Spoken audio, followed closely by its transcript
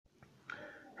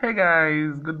Hey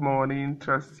guys, good morning.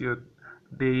 Trust your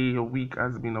day, your week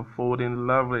has been unfolding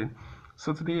lovely.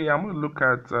 So today I'm going to look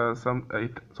at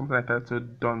something I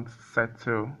titled "Don't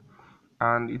Settle,"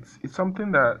 and it's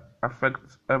something that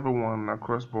affects everyone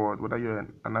across board, whether you're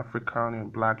an African, you're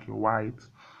black, you're white,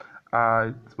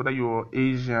 whether you're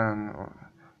Asian, or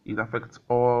it affects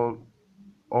all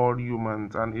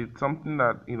humans, and it's something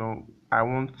that I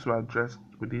want to address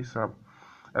with this and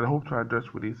I hope to address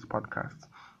with this podcast.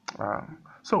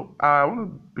 I want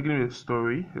to begin with a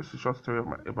story, just a short story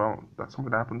about that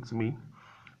something that happened to me.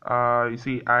 You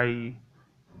see, I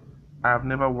have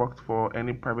never worked for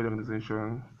any private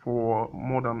organization for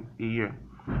more than a year,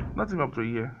 not even up to a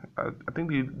year. I think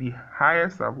the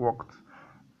highest I've worked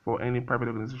for any private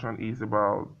organization is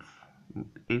about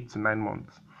 8 to 9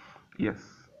 months. Yes,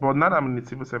 but now that I'm in the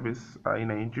civil service in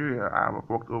Nigeria, I've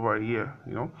worked over a year.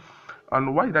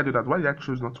 And why did I do that? Why did I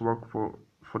choose not to work for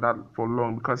that for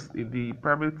long? Because in the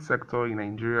private sector in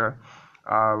Nigeria,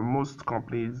 most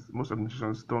companies, most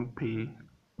organizations don't pay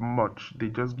much. They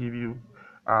just give you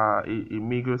a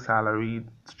meager salary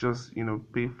to just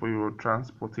pay for your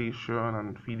transportation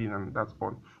and feeding, and that's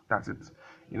all. That's it.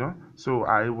 So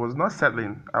I was not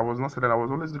settling. I was not settling. I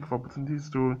was always looking for opportunities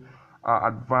to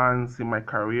advance in my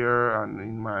career and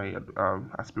in my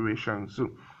aspirations. So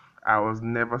I was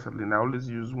never settling. I always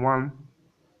use one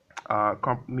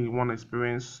company, one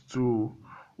experience to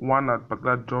one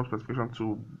particular job specification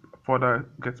to further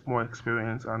get more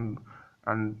experience and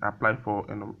apply for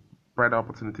brighter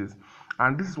opportunities.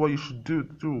 And this is what you should do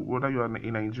too, whether you're a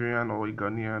Nigerian or a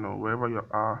Ghanaian or wherever you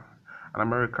are, an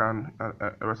American,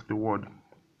 the rest of the world.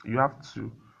 You have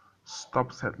to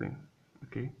stop settling.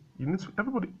 Okay, you need to.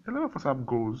 Everybody, a lot of us have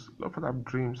goals, a lot of us have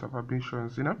dreams, have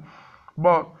ambitions,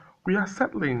 but we are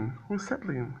settling. We're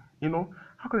settling.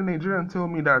 How can a Nigerian tell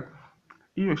me that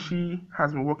he or she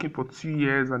has been working for 2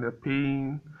 years and they're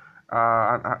paying,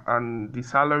 and the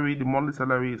salary, the monthly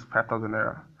salary is 5,000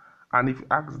 naira. And if you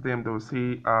ask them, they'll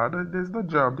say, there's no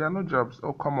job, there are no jobs.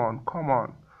 Oh, come on, come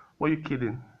on. What are you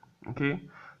kidding? Okay?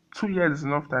 2 years is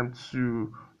enough time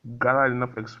to gather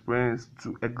enough experience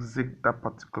to exit that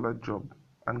particular job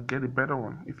and get a better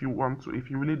one if you want to, if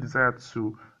you really desire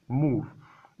to move.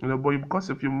 But because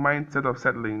of your mindset of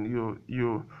settling,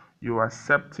 you're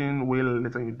accepting way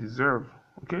less than you deserve.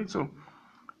 Okay, so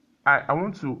I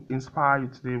want to inspire you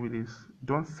today with this.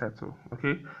 Don't settle.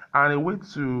 Okay, and a way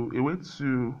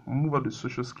to move up the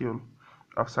social scale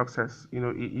of success, it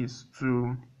is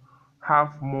to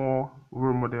have more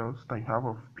role models than you have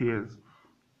of peers.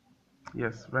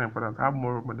 Yes, very important. Have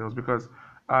more role models because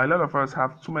a lot of us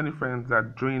have too many friends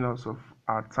that drain us of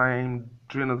our time,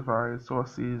 drain us of our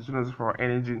resources, drain us of our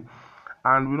energy,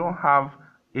 and we don't have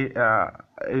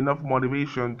enough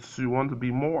motivation to want to be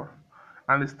more.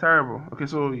 And it's terrible. Okay,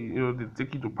 so they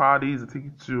take you to parties, they take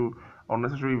you to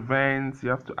unnecessary events. You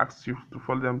have to ask you to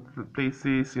follow them to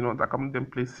places, that come them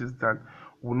places that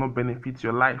will not benefit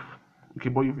your life. Okay,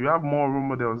 but if you have more role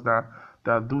models that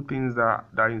do things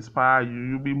that inspire you,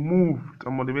 you'll be moved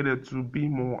and motivated to be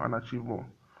more and achieve more.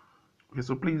 Okay,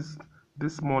 so please,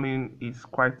 this morning is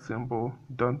quite simple.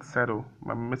 Don't settle.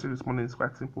 My message this morning is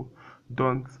quite simple.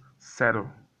 Don't settle.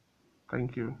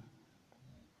 Thank you.